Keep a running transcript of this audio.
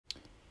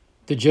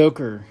The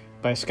Joker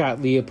by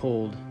Scott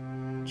Leopold,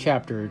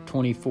 Chapter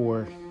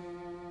 24.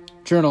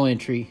 Journal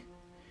entry.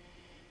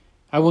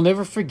 I will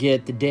never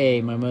forget the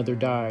day my mother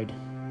died.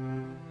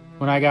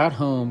 When I got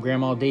home,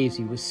 Grandma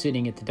Daisy was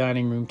sitting at the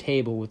dining room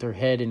table with her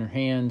head in her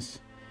hands.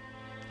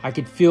 I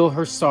could feel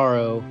her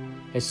sorrow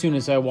as soon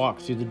as I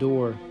walked through the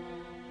door.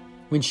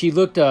 When she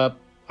looked up,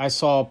 I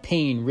saw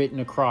pain written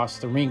across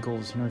the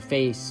wrinkles in her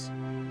face.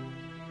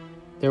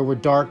 There were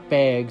dark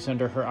bags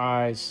under her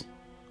eyes.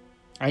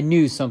 I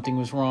knew something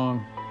was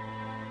wrong.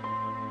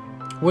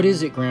 "What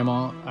is it,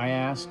 Grandma?" I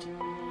asked.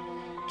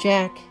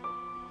 "Jack,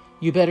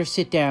 you better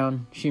sit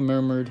down," she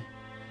murmured.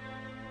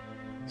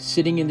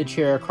 Sitting in the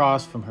chair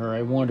across from her,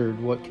 I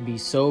wondered what could be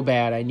so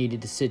bad I needed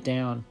to sit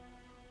down.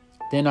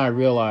 Then I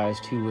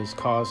realized who was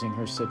causing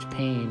her such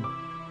pain.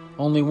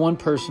 Only one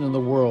person in the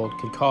world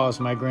could cause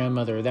my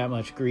grandmother that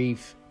much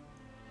grief.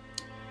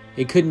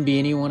 It couldn't be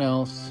anyone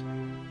else.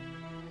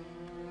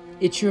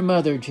 "It's your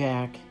mother,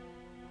 Jack.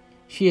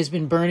 She has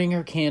been burning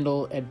her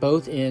candle at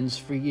both ends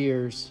for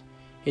years.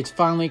 It's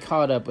finally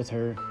caught up with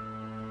her."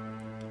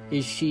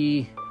 "Is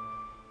she..."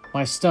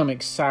 My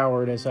stomach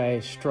soured as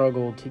I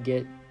struggled to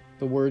get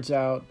the words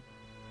out.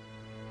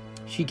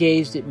 She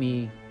gazed at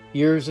me,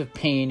 years of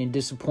pain and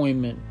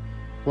disappointment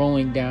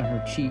rolling down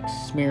her cheeks,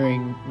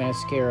 smearing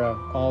mascara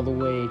all the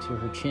way to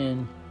her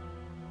chin.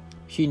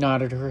 She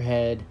nodded her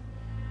head.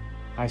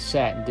 I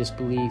sat in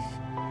disbelief.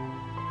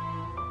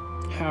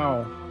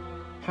 How,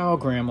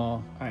 Grandma?"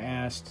 I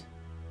asked.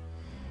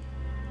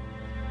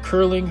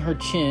 Curling her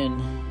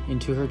chin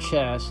into her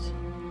chest,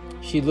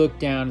 she looked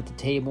down at the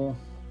table.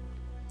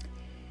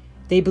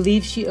 "They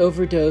believe she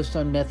overdosed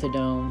on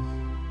methadone.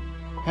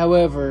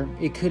 However,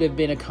 it could have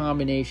been a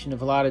combination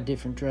of a lot of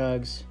different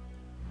drugs.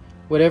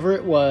 Whatever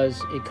it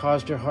was, it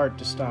caused her heart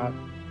to stop.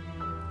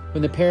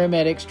 When the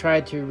paramedics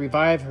tried to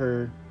revive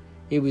her,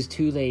 it was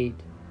too late.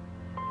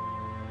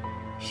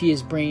 She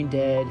is brain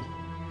dead,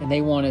 and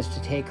they want us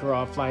to take her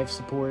off life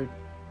support."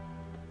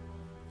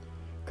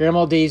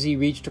 Grandma Daisy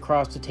reached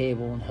across the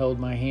table and held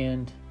my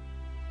hand.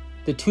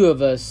 The two of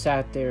us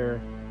sat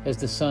there as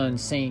the sun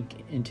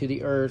sank into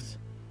the earth,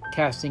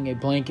 casting a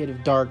blanket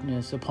of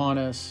darkness upon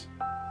us.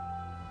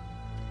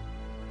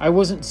 I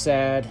wasn't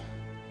sad.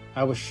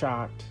 I was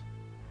shocked.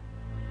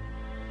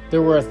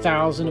 There were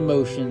 1,000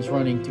 emotions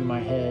running through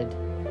my head.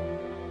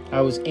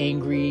 I was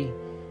angry,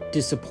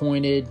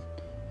 disappointed,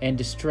 and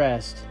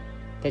distressed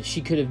that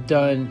she couldn't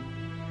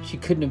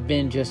have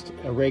been just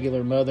a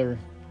regular mother.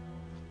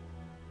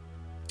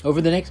 Over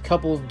the next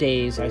couple of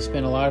days, I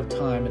spent a lot of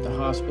time at the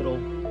hospital,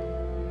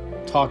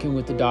 talking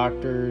with the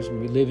doctors and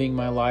reliving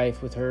my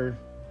life with her.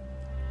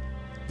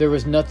 There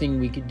was nothing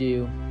we could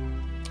do.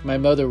 My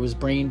mother was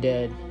brain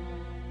dead.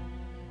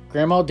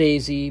 Grandma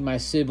Daisy, my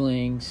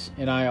siblings,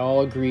 and I all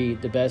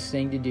agreed the best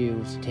thing to do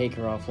was to take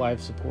her off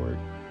life support.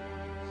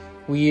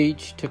 We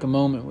each took a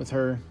moment with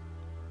her.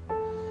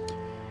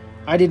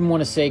 I didn't want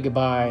to say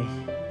goodbye.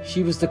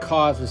 She was the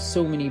cause of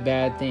so many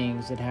bad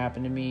things that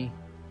happened to me,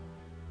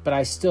 but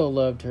I still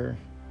loved her.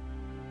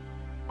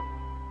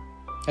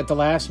 At the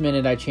last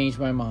minute, I changed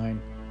my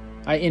mind.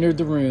 I entered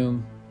the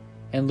room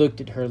and looked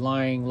at her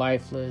lying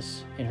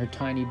lifeless in her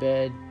tiny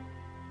bed.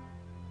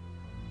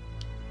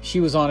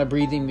 She was on a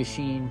breathing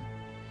machine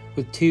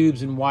with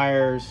tubes and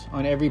wires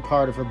on every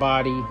part of her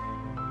body.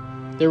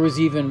 There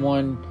was even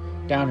one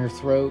down her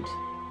throat.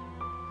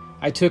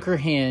 I took her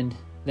hand,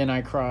 then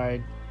I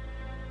cried.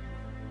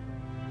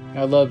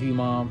 "I love you,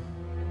 Mom.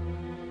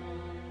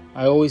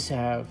 I always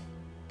have.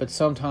 But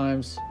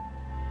sometimes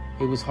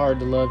it was hard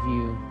to love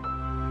you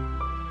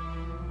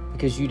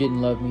because you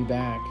didn't love me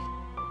back.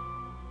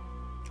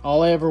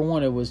 All I ever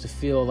wanted was to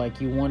feel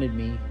like you wanted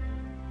me."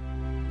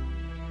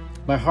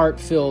 My heart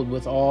filled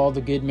with all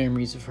the good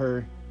memories of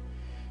her,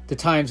 the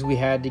times we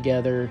had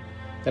together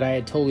that I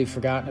had totally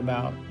forgotten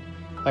about,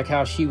 like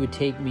how she would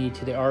take me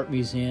to the art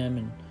museum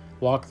and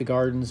walk the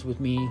gardens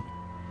with me.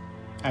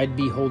 I'd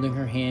be holding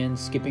her hand,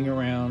 skipping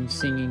around,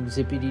 singing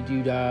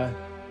zippity-doo-dah.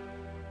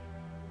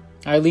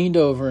 I leaned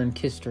over and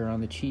kissed her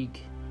on the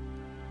cheek.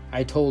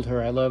 I told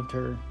her I loved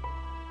her.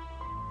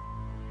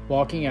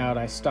 Walking out,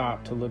 I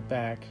stopped to look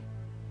back.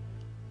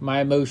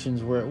 My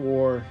emotions were at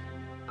war.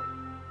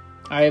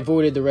 I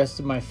avoided the rest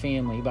of my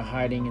family by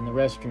hiding in the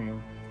restroom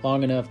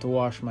long enough to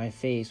wash my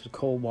face with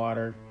cold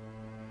water,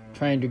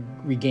 trying to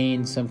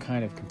regain some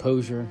kind of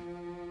composure.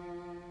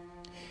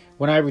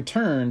 When I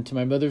returned to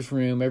my mother's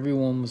room,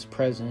 everyone was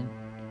present,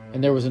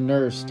 and there was a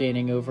nurse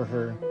standing over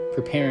her,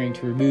 preparing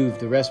to remove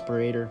the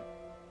respirator.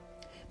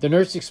 The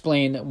nurse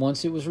explained that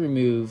once it was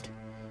removed,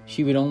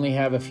 she would only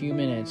have a few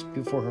minutes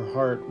before her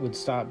heart would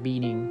stop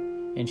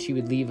beating and she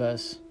would leave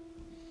us.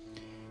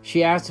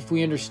 She asked if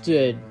we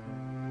understood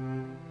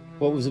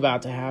what was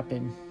about to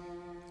happen.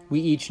 We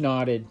each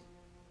nodded.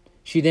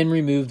 She then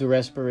removed the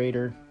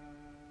respirator.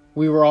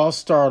 We were all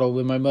startled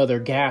when my mother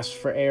gasped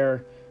for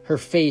air, her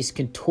face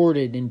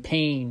contorted in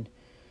pain.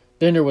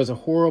 Then there was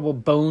a horrible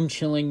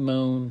bone-chilling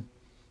moan.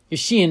 "Is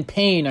she in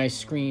pain?" I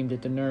screamed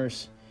at the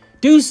nurse.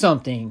 "Do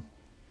something!"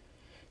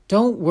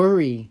 "Don't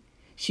worry.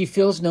 She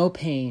feels no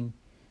pain.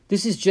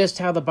 This is just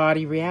how the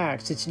body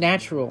reacts. It's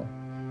natural.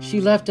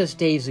 She left us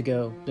days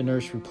ago, the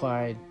nurse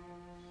replied.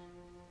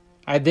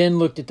 I then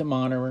looked at the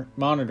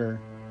monitor.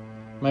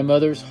 My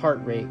mother's heart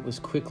rate was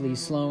quickly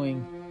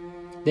slowing.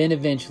 Then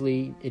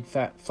eventually it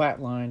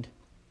flatlined.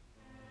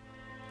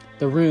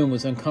 The room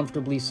was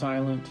uncomfortably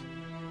silent,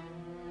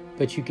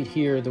 but you could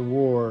hear the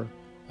roar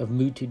of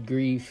muted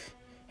grief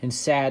and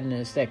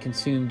sadness that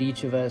consumed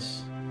each of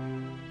us.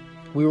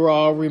 We were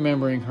all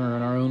remembering her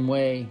in our own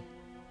way.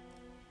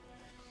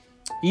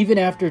 Even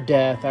after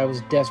death, I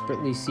was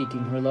desperately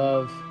seeking her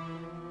love.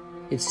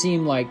 It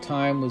seemed like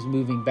time was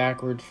moving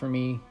backwards for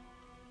me.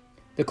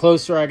 The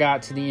closer I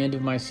got to the end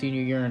of my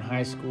senior year in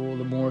high school,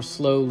 the more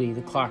slowly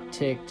the clock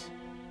ticked.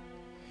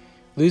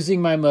 Losing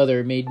my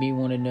mother made me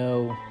want to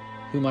know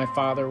who my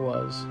father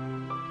was.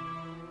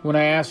 When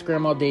I asked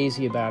Grandma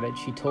Daisy about it,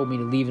 she told me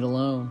to leave it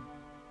alone.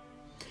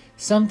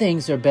 Some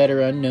things are better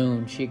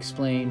unknown, she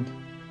explained.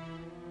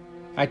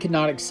 I could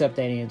not accept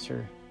that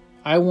answer.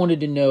 I wanted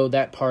to know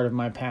that part of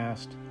my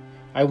past.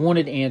 I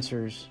wanted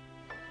answers.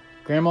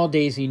 Grandma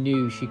Daisy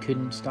knew she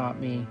couldn't stop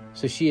me,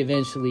 so she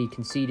eventually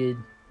conceded.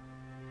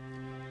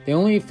 The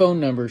only phone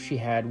number she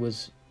had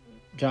was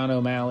John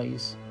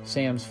O'Malley's,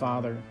 Sam's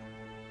father.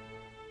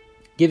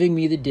 Giving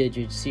me the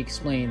digits, she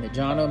explained that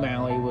John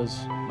O'Malley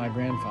was my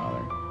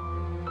grandfather.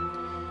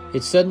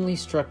 It suddenly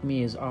struck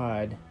me as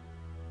odd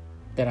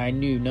that I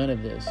knew none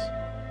of this.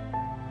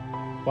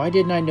 Why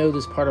didn't I know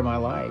this part of my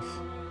life?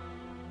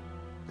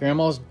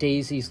 Grandma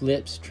Daisy's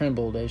lips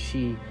trembled as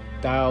she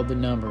dialed the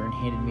number and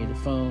handed me the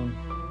phone.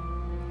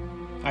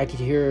 I could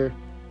hear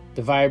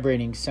the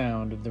vibrating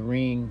sound of the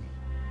ring.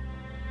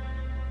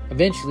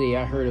 Eventually,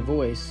 I heard a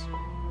voice.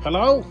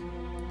 Hello?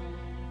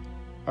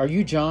 Are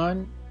you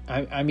John?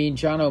 I mean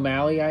John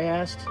O'Malley, I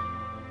asked.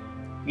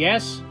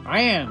 Yes,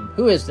 I am.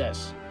 Who is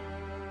this?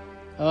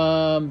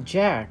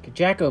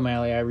 Jack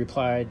O'Malley, I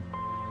replied.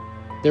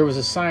 There was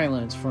a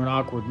silence for an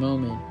awkward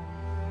moment.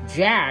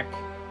 Jack?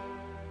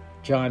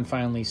 John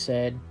finally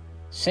said.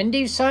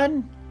 Cindy's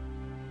son?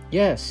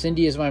 Yes,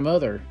 Cindy is my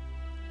mother.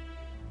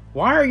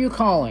 Why are you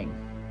calling?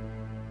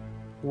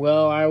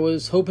 Well, I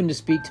was hoping to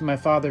speak to my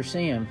father,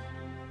 Sam.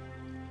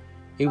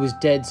 It was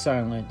dead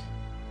silent.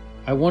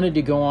 I wanted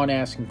to go on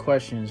asking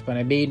questions, but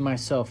I made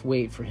myself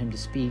wait for him to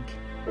speak.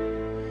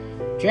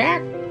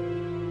 Jack,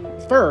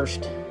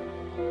 first,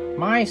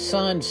 my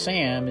son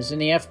Sam is in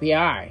the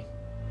FBI.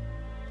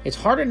 It's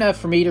hard enough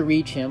for me to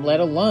reach him, let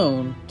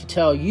alone to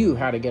tell you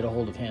how to get a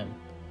hold of him.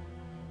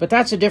 But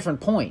that's a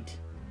different point.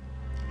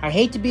 I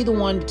hate to be the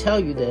one to tell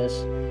you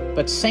this,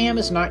 but Sam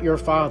is not your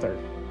father.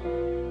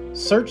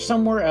 Search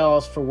somewhere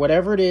else for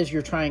whatever it is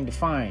you're trying to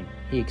find,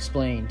 he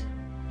explained.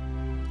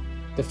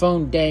 The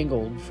phone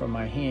dangled from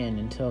my hand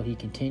until he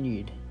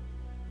continued.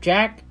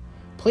 Jack,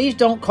 please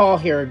don't call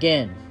here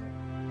again.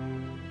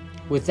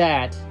 With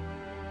that,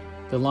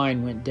 the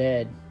line went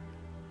dead.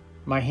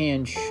 My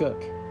hand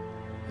shook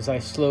as I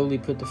slowly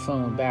put the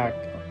phone back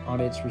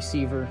on its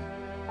receiver.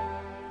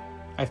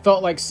 I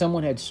felt like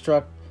someone had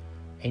struck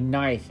a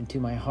knife into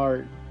my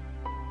heart.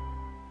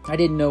 I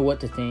didn't know what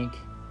to think.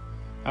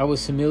 I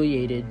was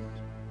humiliated.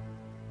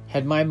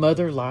 Had my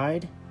mother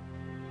lied?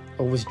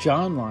 Or was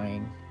John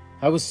lying?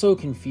 I was so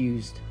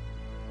confused.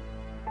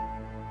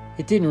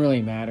 It didn't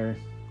really matter.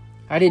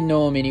 I didn't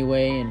know him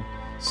anyway, and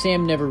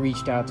Sam never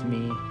reached out to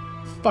me.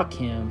 Fuck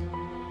him.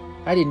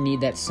 I didn't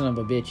need that son of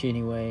a bitch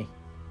anyway.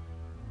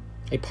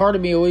 A part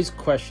of me always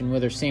questioned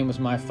whether Sam was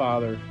my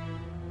father.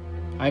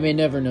 I may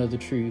never know the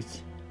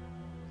truth.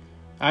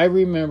 I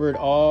removed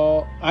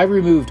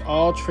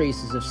all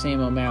traces of Sam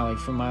O'Malley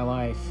from my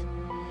life.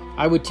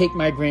 I would take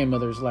my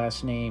grandmother's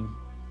last name.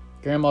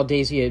 Grandma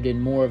Daisy had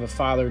been more of a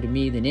father to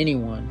me than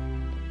anyone.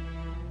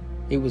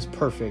 It was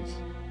perfect,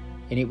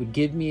 and it would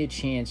give me a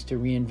chance to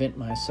reinvent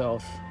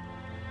myself.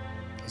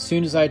 As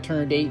soon as I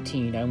turned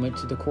 18, I went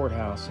to the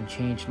courthouse and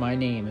changed my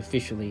name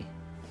officially.